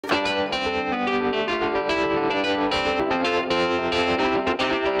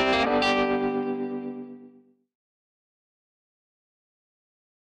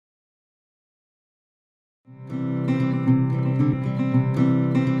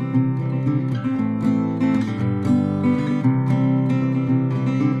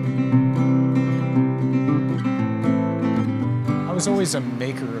always a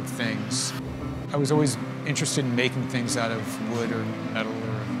maker of things. I was always interested in making things out of wood or metal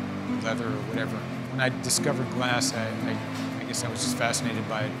or leather or whatever. When I discovered glass, I guess I was just fascinated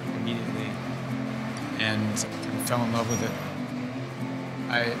by it immediately and fell in love with it.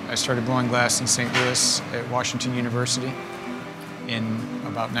 I started blowing glass in St. Louis at Washington University in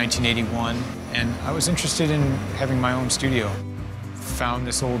about 1981, and I was interested in having my own studio. Found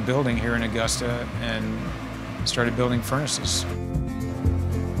this old building here in Augusta and started building furnaces.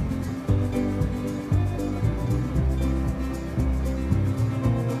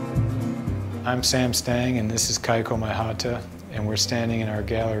 I'm Sam Stang, and this is Kaiko Maihata, and we're standing in our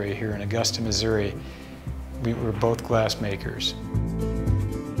gallery here in Augusta, Missouri. We're both glass makers.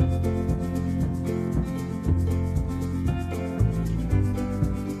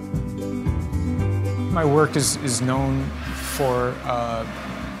 My work is known for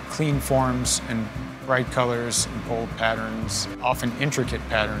clean forms and bright colors and bold patterns, often intricate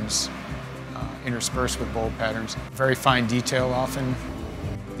patterns interspersed with bold patterns. Very fine detail often.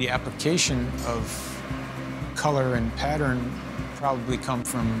 The application of color and pattern probably come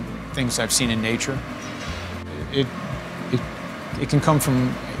from things I've seen in nature. It can come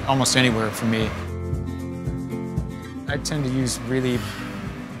from almost anywhere for me. I tend to use really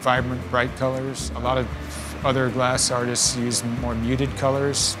vibrant, bright colors. A lot of other glass artists use more muted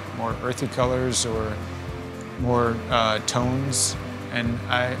colors, more earthy colors, or more tones. And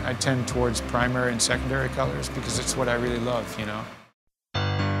I tend towards primary and secondary colors because it's what I really love, you know.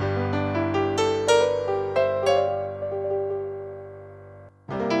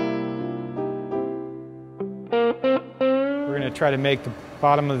 We're going to try to make the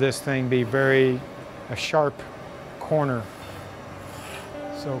bottom of this thing be a sharp corner.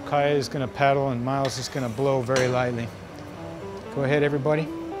 So Kaya is going to paddle and Miles is going to blow very lightly. Go ahead, everybody.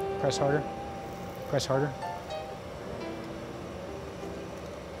 Press harder. Press harder.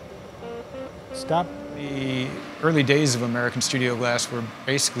 Stop. The early days of American studio glass were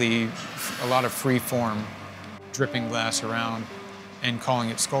basically a lot of free form, dripping glass around and calling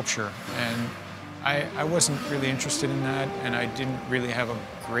it sculpture. And I wasn't really interested in that, and I didn't really have a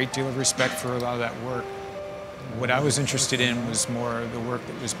great deal of respect for a lot of that work. What I was interested in was more the work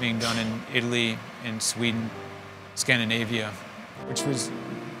that was being done in Italy, in Sweden, Scandinavia, which was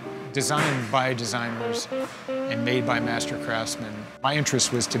designed by designers and made by master craftsmen. My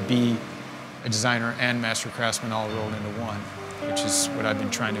interest was to be a designer and master craftsman all rolled into one, which is what I've been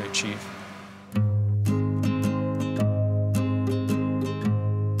trying to achieve.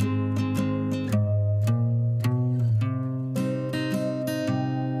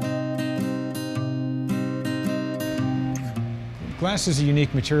 Glass is a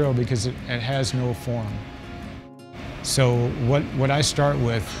unique material because it has no form. So what I start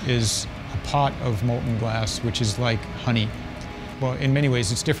with is a pot of molten glass, which is like honey. Well, in many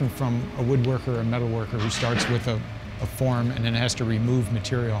ways, it's different from a woodworker or a metalworker who starts with a form and then has to remove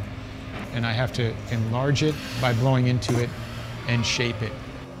material. And I have to enlarge it by blowing into it and shape it.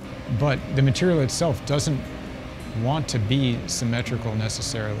 But the material itself doesn't want to be symmetrical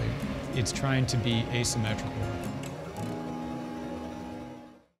necessarily. It's trying to be asymmetrical.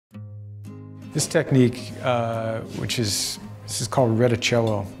 This technique, this is called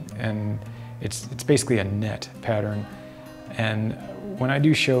reticello, and it's basically a net pattern. And when I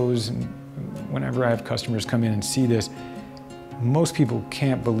do shows, and whenever I have customers come in and see this, most people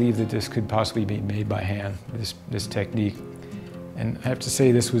can't believe that this could possibly be made by hand, this technique. And I have to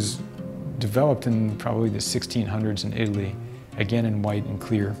say this was developed in probably the 1600s in Italy, again in white and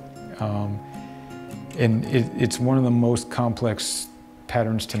clear. And it's one of the most complex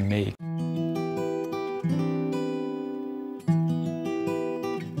patterns to make.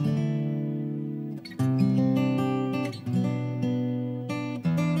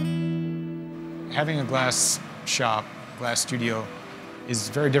 Having a glass shop, glass studio, is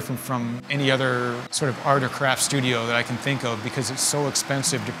very different from any other sort of art or craft studio that I can think of because it's so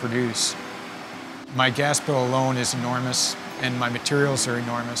expensive to produce. My gas bill alone is enormous and my materials are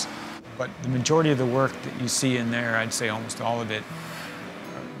enormous, but the majority of the work that you see in there, I'd say almost all of it,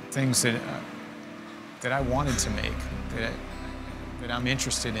 are things that I wanted to make, that I'm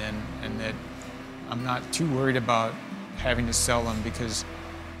interested in, and that I'm not too worried about having to sell them because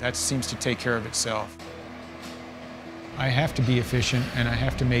that seems to take care of itself. I have to be efficient and I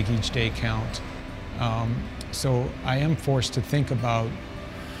have to make each day count. So I am forced to think about,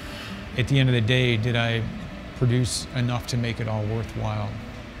 at the end of the day, did I produce enough to make it all worthwhile?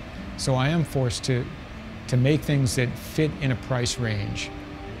 So I am forced to make things that fit in a price range.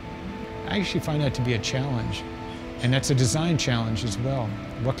 I actually find that to be a challenge, and that's a design challenge as well.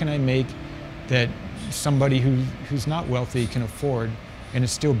 What can I make that somebody who's not wealthy can afford, and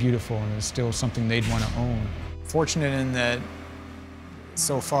it's still beautiful and it's still something they'd want to own. Fortunate in that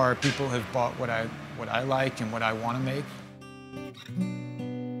so far people have bought what I like and what I want to make.